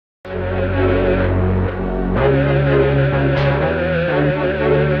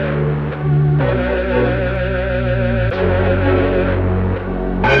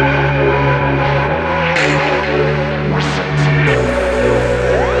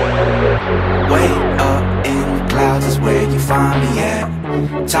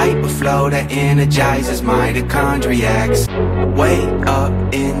flow that energizes mitochondriacs. Way up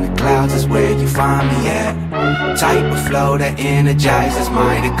in the clouds is where you find me at. Type of flow that energizes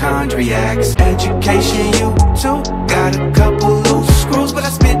mitochondriacs. Education, you too. Got a couple loose screws, but I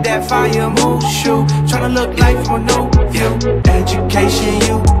spit that fire move shoe. Tryna look like from a new view. Education,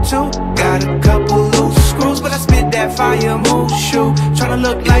 you too. Got a couple loose screws, but I spit that fire move shoe. Tryna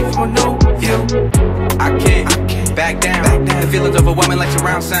look like from a new view. I can't back down. The feelings overwhelming like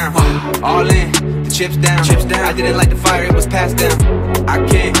surround sound. All in, the chips down. I didn't like the fire, it was passed down. I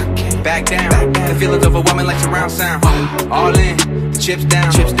can't back down. The feelings overwhelming like surround sound. All in, the chips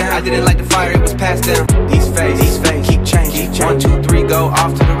down. I didn't like the fire, it was passed down. These phase, keep changing. 1, 2, 3, go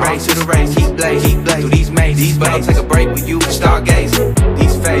off to the race. Heat blaze, through these mazes. But I'll take a break with you and stargaze.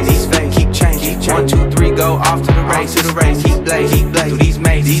 These phase, keep changing. 1, 2, 3, go off to the race. Heat blaze, through these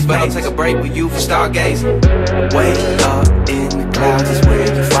mazes. But I'll take a break with you for stargazing. Way up in the clouds is where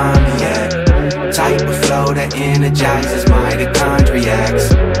you find me at. Type of flow that energizes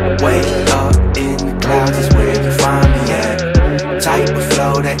mitochondriacs. Way up in the clouds is where you find me at. Type of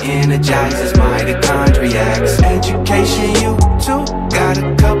flow that energizes mitochondriacs. Education, you too. Got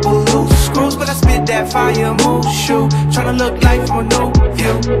a couple loose screws, but I spit that fire move shoe. Tryna look like from a new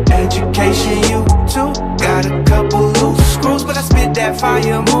view. Education, you too. Got a couple loose screws, but I spit that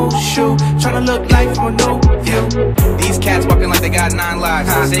fire move shoe. Tryna look like from a new view. These cats walking like they got 9 lives.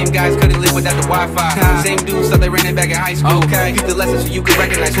 Same guys couldn't live without the Wi-Fi. Same dudes thought they ran it back in high school. Keep the lessons so you can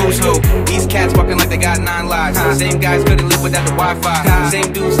recognize who's who. These cats walking like they got 9 lives. Same guys couldn't live without the Wi-Fi.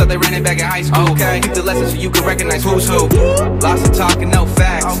 Same dudes thought they ran it back in high school. Keep the lessons so you can recognize who's who. Lots of talking, no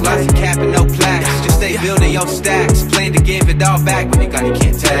facts. Lots of capping, no plaques. Just stay building your stacks. Plan to give it all back when you got it,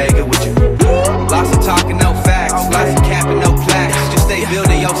 can't take it with you. Lots of talking, no facts. Lots of capping, no plaques. Just stay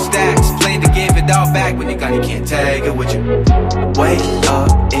building your stacks. Plan to give it all back when you got it, can't take it with you. Way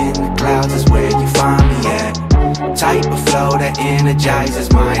up in the clouds is where you find me at. Type of flow that energizes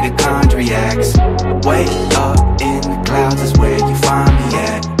mitochondriacs. Way up in the clouds is where you find me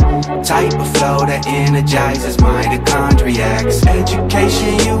at. Type of flow that energizes mitochondriacs.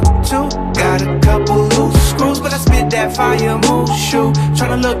 Education, you too. Got a couple loose screws, but I spit that fire move shoe.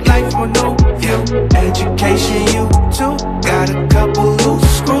 Tryna look like from a new view. Education, you too. Got a couple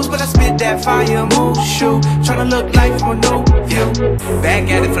loose screws, but I spit that fire move shoe. Tryna look like from a new view. Back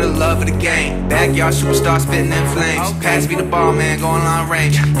at it for the love of the game. Backyard superstar spitting them flames. Pass me the ball, man, going long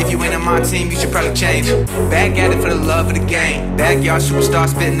range. If you ain't on my team, you should probably change. Back at it for the love of the game. Backyard superstar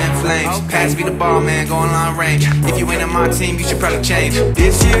spitting them flames. Pass me the ball, man, going long range. If you ain't on my team, you should probably change.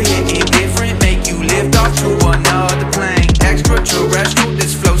 This year hitting different, make you lift off to another plane. Extraterrestrial,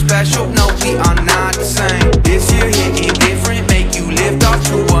 this flow special, no, we are not the same. This year hitting different, make you lift off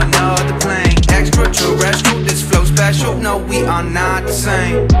to another plane. Extraterrestrial, this flow special, no, we are not the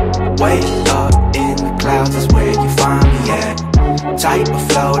same. Way up in the clouds is where you find me at. Type of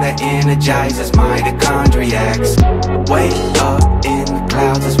flow that energizes mitochondriacs. Way up in the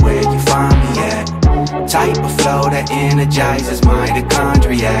clouds is where you find me at. Type of flow that energizes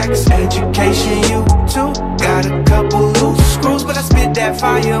mitochondriacs. Education, you too. Got a couple loose screws, but I spit that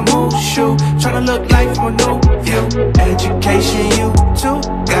fire move shoe. Tryna look like from a new view. Education, you too.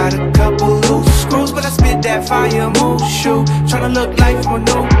 Got a couple loose screws, but I spit that fire move shoe. Tryna look like from a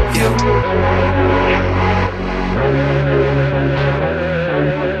new view.